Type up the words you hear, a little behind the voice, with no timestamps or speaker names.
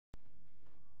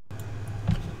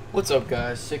What's up,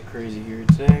 guys? Sick Crazy here.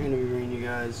 Today I'm going to be bringing you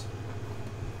guys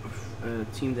a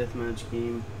team deathmatch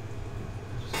game.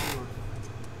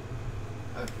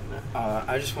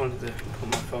 I just wanted to put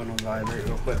my phone on vibrate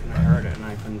real quick, and I heard it and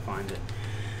I couldn't find it.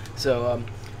 So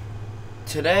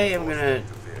today I'm going to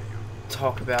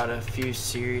talk about a few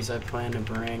series I plan to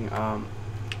bring.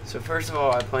 So first of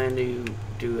all, I plan to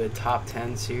do a top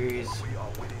 10 series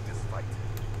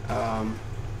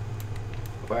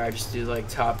where I just do like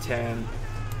top 10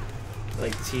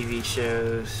 like TV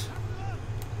shows,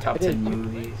 top 10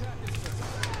 movies,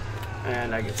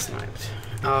 and I get sniped.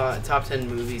 Top 10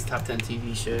 movies, top 10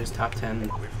 TV shows, top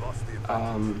 10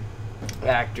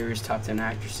 actors, top 10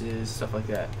 actresses, stuff like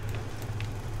that.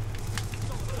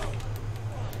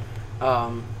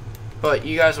 But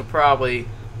you guys will probably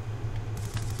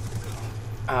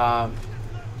you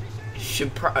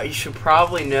should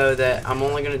probably know that I'm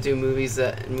only gonna do movies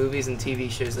and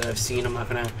TV shows that I've seen. I'm not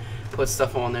gonna put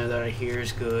stuff on there that I hear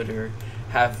is good or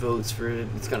have votes for it.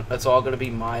 It's all gonna be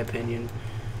my opinion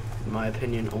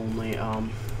only.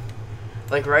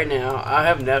 Like right now, I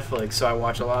have Netflix, so I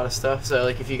watch a lot of stuff. So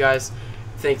like, if you guys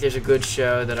think there's a good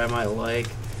show that I might like,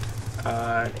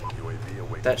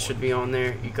 that should be on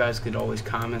there. You guys could always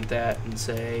comment that and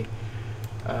say,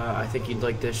 I think you'd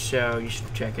like this show. You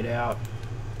should check it out.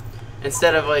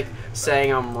 Instead of like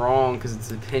saying I'm wrong because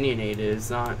it's opinionated. It's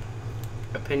not.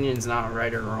 Opinion's not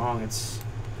right or wrong. It's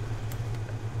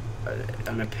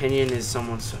an opinion is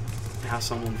how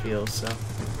someone feels. So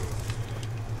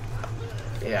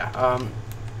yeah.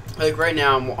 Like right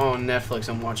now I'm on Netflix.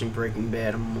 I'm watching Breaking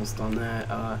Bad. I'm almost done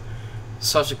that.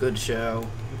 Such a good show.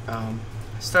 I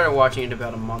started watching it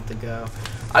about a month ago.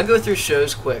 I go through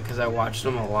shows quick because I watch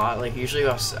them a lot. Like usually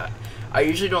I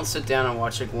usually don't sit down and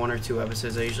watch like 1 or 2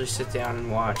 episodes. I usually sit down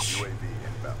and watch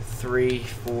 3,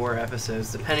 4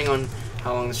 episodes, depending on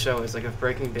how long the show is. Like if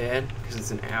Breaking Bad, because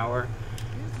it's an hour,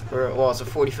 or well, it's a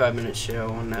 45-minute show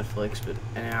on Netflix, but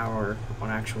an hour on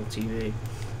actual TV.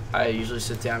 I usually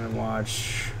sit down and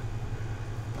watch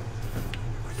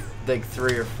like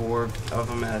 3 or 4 of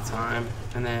them at a time,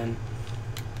 and then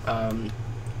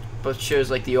but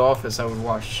shows like The Office, I would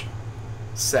watch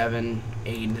 7,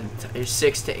 8,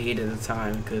 6 to 8 at a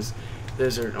time, because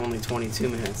those are only 22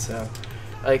 minutes. So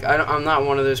like I'm not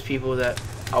one of those people that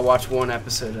I'll watch 1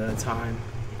 episode at a time.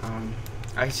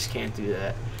 I just can't do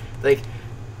that. Like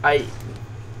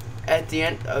at the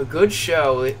end, a good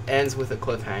show, it ends with a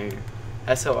cliffhanger.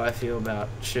 That's how I feel about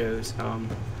shows.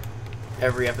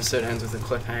 Every episode ends with a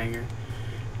cliffhanger,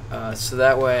 so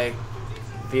that way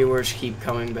viewers keep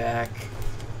coming back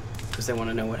because they want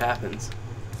to know what happens.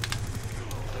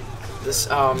 This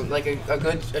like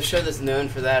a show that's known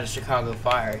for that is Chicago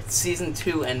Fire. Season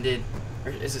 2 ended,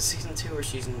 or is it season 2 or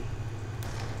season?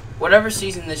 Whatever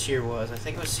season this year was, I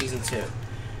think it was season 2,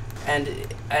 and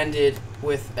it ended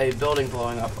with a building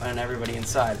blowing up and everybody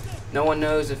inside. No one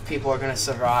knows if people are gonna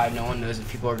survive. No one knows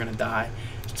if people are gonna die.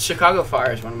 Chicago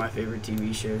Fire is one of my favorite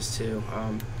TV shows too.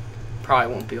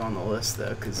 Probably won't be on the list though,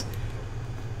 because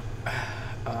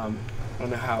I don't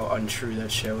know how untrue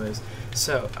that show is.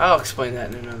 So I'll explain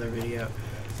that in another video.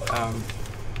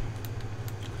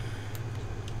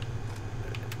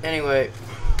 Anyway,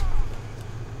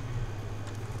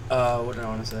 what did I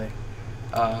want to say?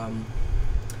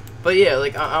 But yeah,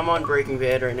 like I'm on Breaking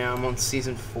Bad right now. I'm on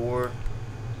season 4.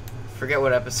 Forget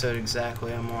what episode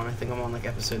exactly I'm on. I think I'm on like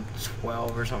episode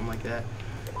 12 or something like that.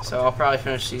 So I'll probably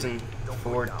finish season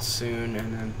 4 soon,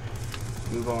 and then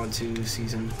move on to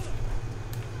season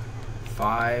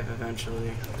 5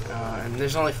 eventually. And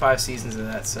there's only 5 seasons of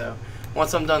that, so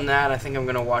once I'm done that, I think I'm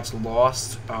gonna watch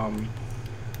Lost, and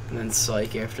then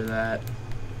Psych after that.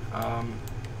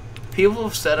 People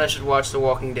have said I should watch The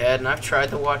Walking Dead, and I've tried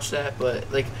to watch that,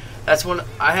 but like that's when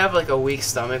I have like a weak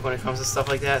stomach when it comes to stuff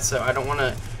like that, so I don't want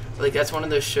to. Like that's one of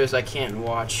those shows I can't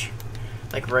watch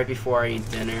like right before I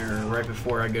eat dinner or right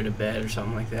before I go to bed or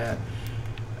something like that.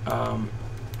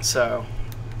 So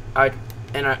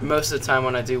most of the time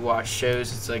when I do watch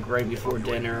shows, it's like right before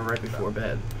dinner or right before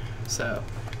bed. So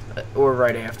or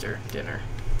right after dinner.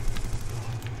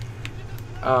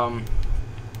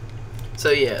 So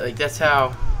yeah, like that's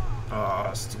how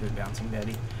stupid bouncing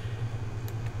Betty.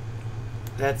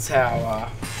 That's how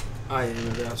I am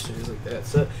about shows like that.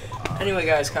 So anyway,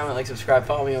 guys, comment, like, subscribe,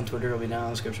 follow me on Twitter. It'll be down in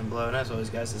the description below. And as always,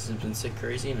 guys, this has been Sick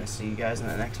Crazy, and I'll see you guys in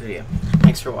the next video.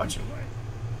 Thanks for watching.